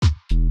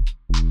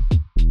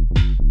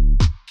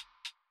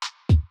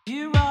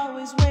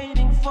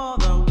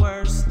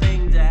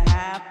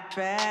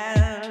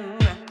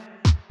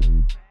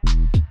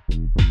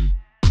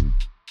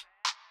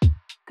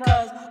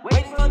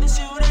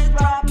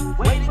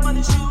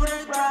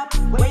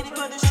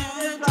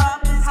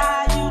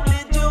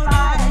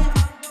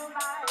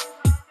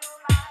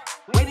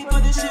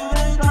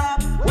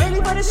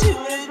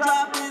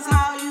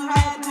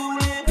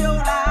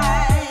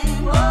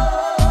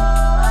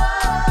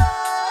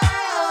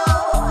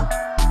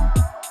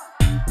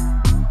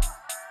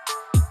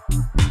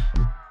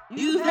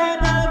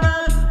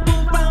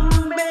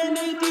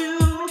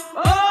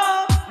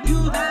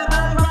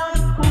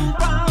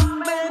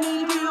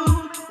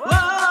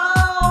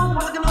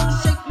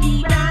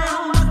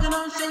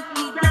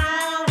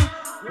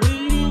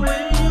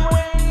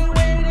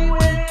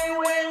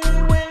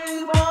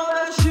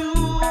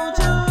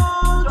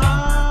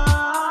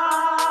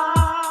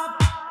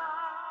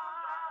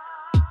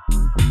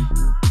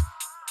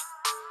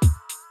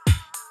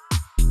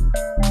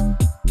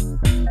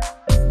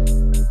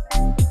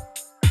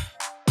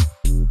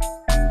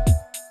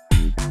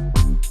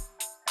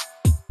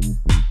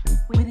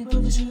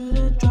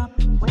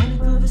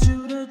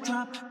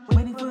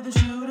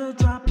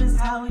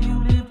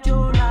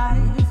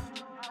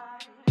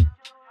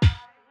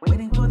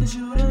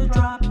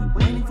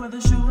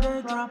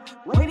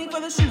drop. Waiting for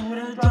the shoe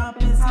to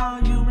drop is how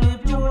you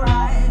live your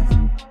life.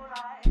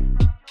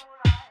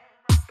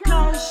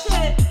 'Cause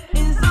shit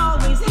is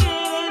always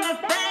hitting the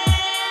fan.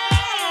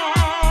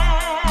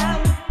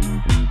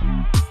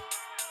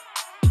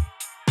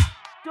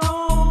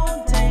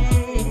 Don't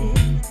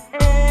take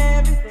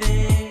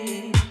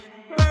everything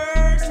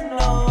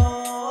personal.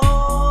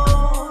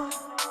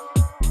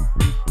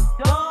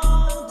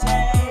 Don't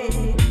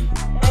take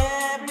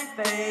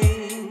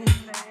everything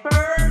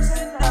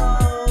personal.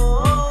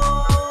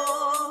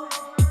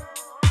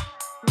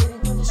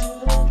 Waiting for the shoe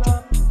to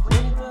drop.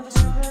 Waiting for the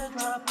shoe to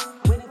drop.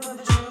 Waiting for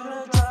the shoe to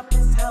drop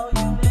is how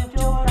you live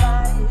your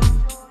life.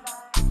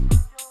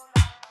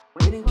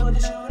 Waiting for the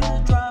shoe to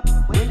drop.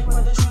 Waiting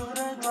for the shoe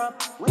to drop.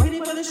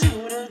 Waiting for the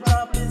shoe to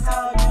drop is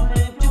how you